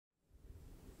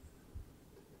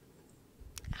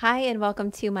Hi, and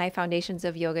welcome to my Foundations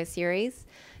of Yoga series.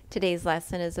 Today's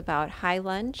lesson is about high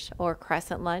lunge or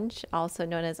crescent lunge, also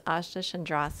known as Ashtha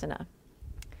Chandrasana.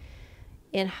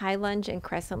 In high lunge and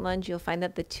crescent lunge, you'll find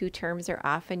that the two terms are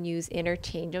often used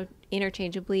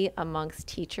interchangeably amongst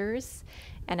teachers,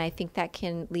 and I think that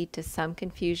can lead to some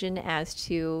confusion as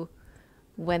to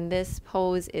when this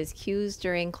pose is used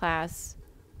during class,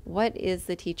 what is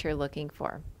the teacher looking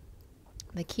for?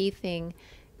 The key thing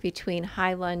between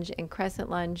high lunge and crescent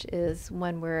lunge is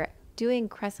when we're doing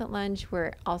crescent lunge,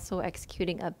 we're also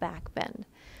executing a back bend.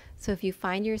 So if you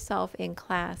find yourself in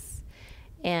class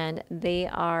and they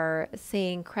are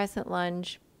saying crescent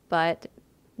lunge, but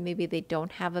maybe they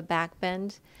don't have a back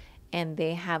bend and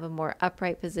they have a more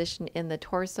upright position in the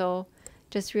torso,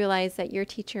 just realize that your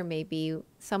teacher may be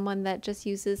someone that just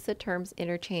uses the terms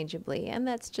interchangeably, and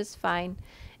that's just fine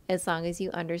as long as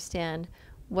you understand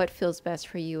what feels best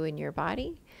for you in your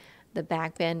body. The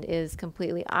back bend is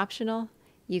completely optional.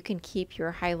 You can keep your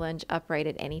high lunge upright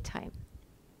at any time.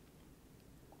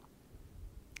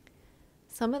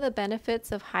 Some of the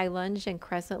benefits of high lunge and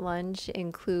crescent lunge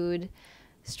include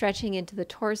stretching into the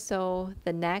torso,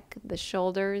 the neck, the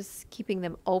shoulders, keeping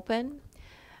them open.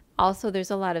 Also,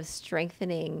 there's a lot of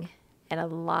strengthening and a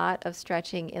lot of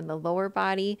stretching in the lower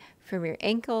body from your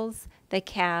ankles, the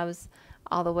calves,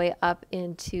 all the way up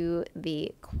into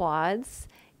the quads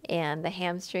and the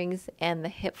hamstrings and the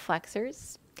hip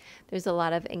flexors. There's a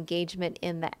lot of engagement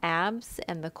in the abs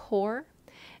and the core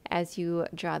as you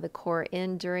draw the core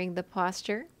in during the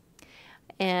posture.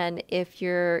 And if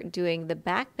you're doing the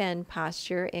back bend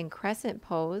posture in crescent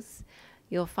pose,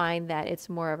 you'll find that it's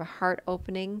more of a heart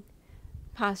opening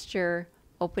posture,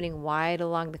 opening wide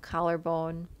along the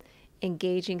collarbone,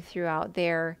 engaging throughout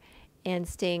there, and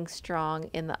staying strong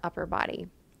in the upper body.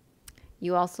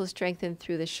 You also strengthen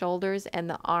through the shoulders and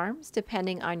the arms,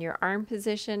 depending on your arm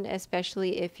position,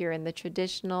 especially if you're in the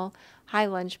traditional high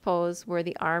lunge pose where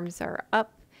the arms are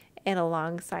up and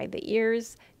alongside the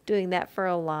ears. Doing that for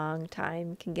a long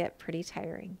time can get pretty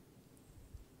tiring.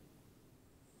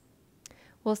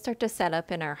 We'll start to set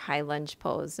up in our high lunge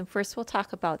pose. And first we'll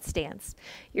talk about stance.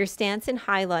 Your stance in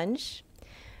high lunge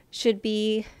should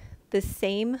be the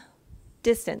same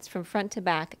distance from front to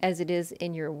back as it is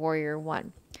in your warrior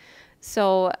one.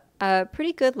 So a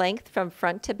pretty good length from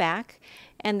front to back,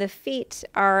 and the feet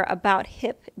are about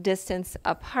hip distance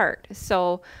apart.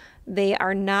 So they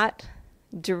are not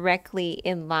directly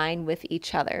in line with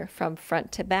each other from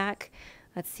front to back.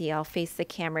 Let's see, I'll face the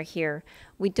camera here.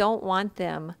 We don't want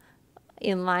them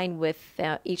in line with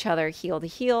each other heel to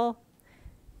heel.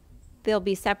 They'll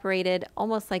be separated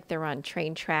almost like they're on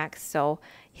train tracks, so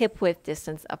hip width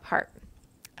distance apart.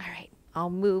 All right, I'll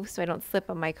move so I don't slip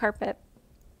on my carpet.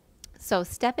 So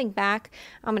stepping back,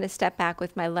 I'm going to step back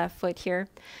with my left foot here.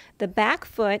 The back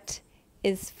foot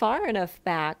is far enough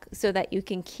back so that you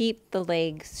can keep the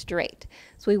leg straight.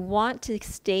 So we want to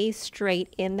stay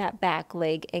straight in that back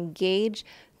leg, engage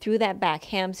through that back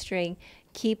hamstring,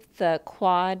 keep the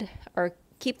quad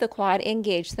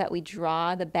engaged so that we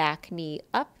draw the back knee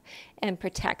up and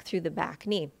protect through the back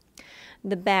knee.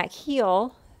 The back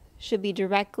heel should be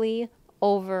directly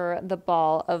over the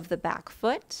ball of the back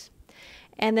foot.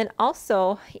 And then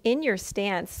also in your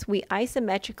stance, we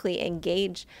isometrically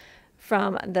engage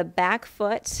from the back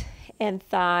foot and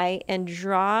thigh and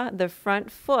draw the front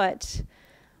foot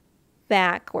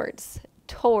backwards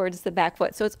towards the back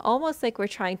foot. So it's almost like we're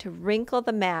trying to wrinkle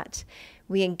the mat.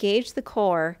 We engage the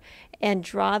core and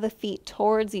draw the feet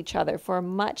towards each other for a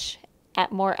much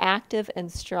more active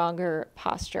and stronger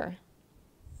posture.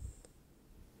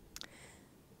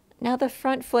 Now the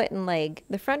front foot and leg.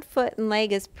 The front foot and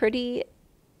leg is pretty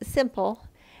simple,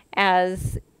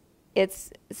 as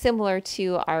it's similar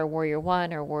to our warrior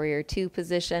one or warrior two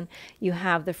position. You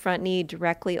have the front knee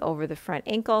directly over the front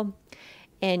ankle,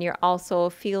 and you're also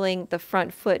feeling the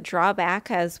front foot draw back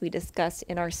as we discussed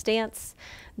in our stance.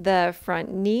 The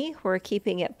front knee, we're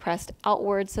keeping it pressed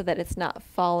outward so that it's not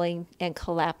falling and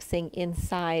collapsing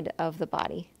inside of the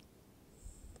body.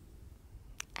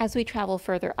 As we travel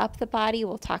further up the body,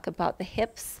 we'll talk about the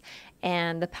hips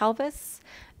and the pelvis.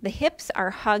 The hips are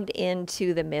hugged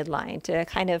into the midline to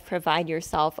kind of provide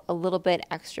yourself a little bit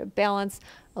extra balance,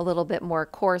 a little bit more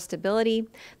core stability.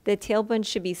 The tailbone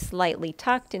should be slightly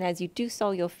tucked, and as you do so,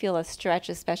 you'll feel a stretch,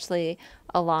 especially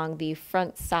along the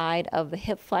front side of the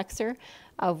hip flexor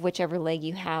of whichever leg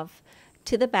you have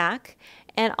to the back.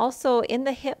 And also in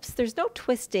the hips, there's no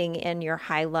twisting in your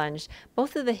high lunge.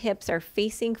 Both of the hips are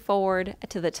facing forward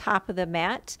to the top of the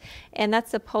mat, and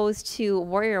that's opposed to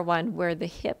Warrior One, where the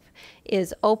hip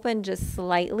is open just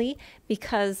slightly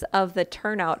because of the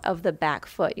turnout of the back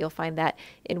foot. You'll find that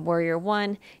in Warrior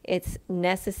One, it's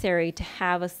necessary to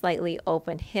have a slightly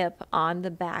open hip on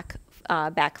the back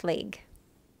leg.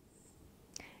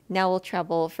 Now we'll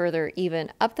travel further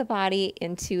even up the body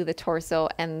into the torso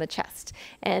and the chest.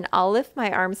 And I'll lift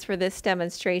my arms for this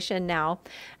demonstration now.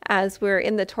 As we're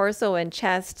in the torso and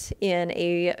chest in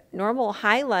a normal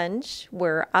high lunge,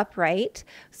 we're upright,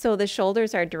 so the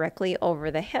shoulders are directly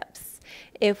over the hips.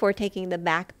 If we're taking the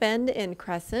back bend in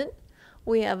Crescent,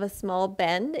 we have a small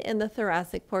bend in the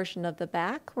thoracic portion of the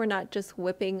back. We're not just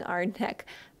whipping our neck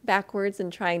backwards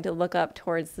and trying to look up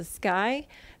towards the sky.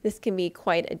 This can be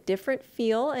quite a different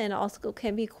feel and also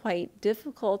can be quite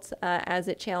difficult as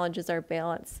it challenges our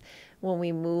balance when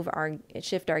we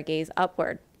shift our gaze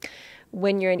upward.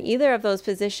 When you're in either of those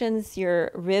positions,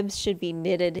 your ribs should be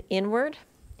knitted inward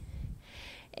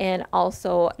and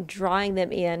also drawing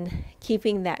them in,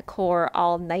 keeping that core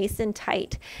all nice and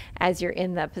tight as you're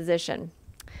in that position.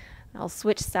 I'll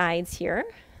switch sides here.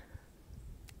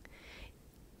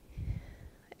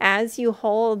 As you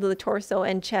hold the torso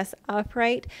and chest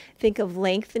upright, think of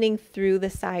lengthening through the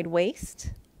side waist.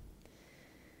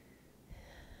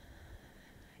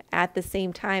 At the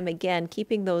same time, again,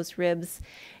 keeping those ribs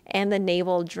and the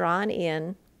navel drawn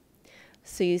in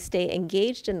so you stay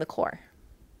engaged in the core.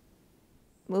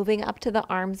 Moving up to the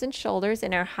arms and shoulders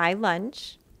in our high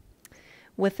lunge.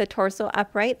 With the torso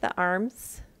upright, the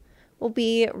arms will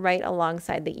be right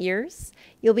alongside the ears.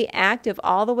 You'll be active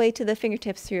all the way to the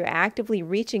fingertips, so you're actively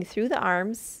reaching through the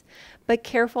arms, but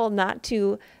careful not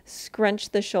to scrunch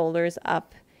the shoulders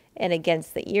up and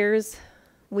against the ears.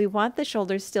 We want the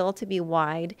shoulders still to be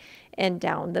wide and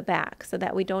down the back so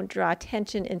that we don't draw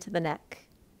tension into the neck.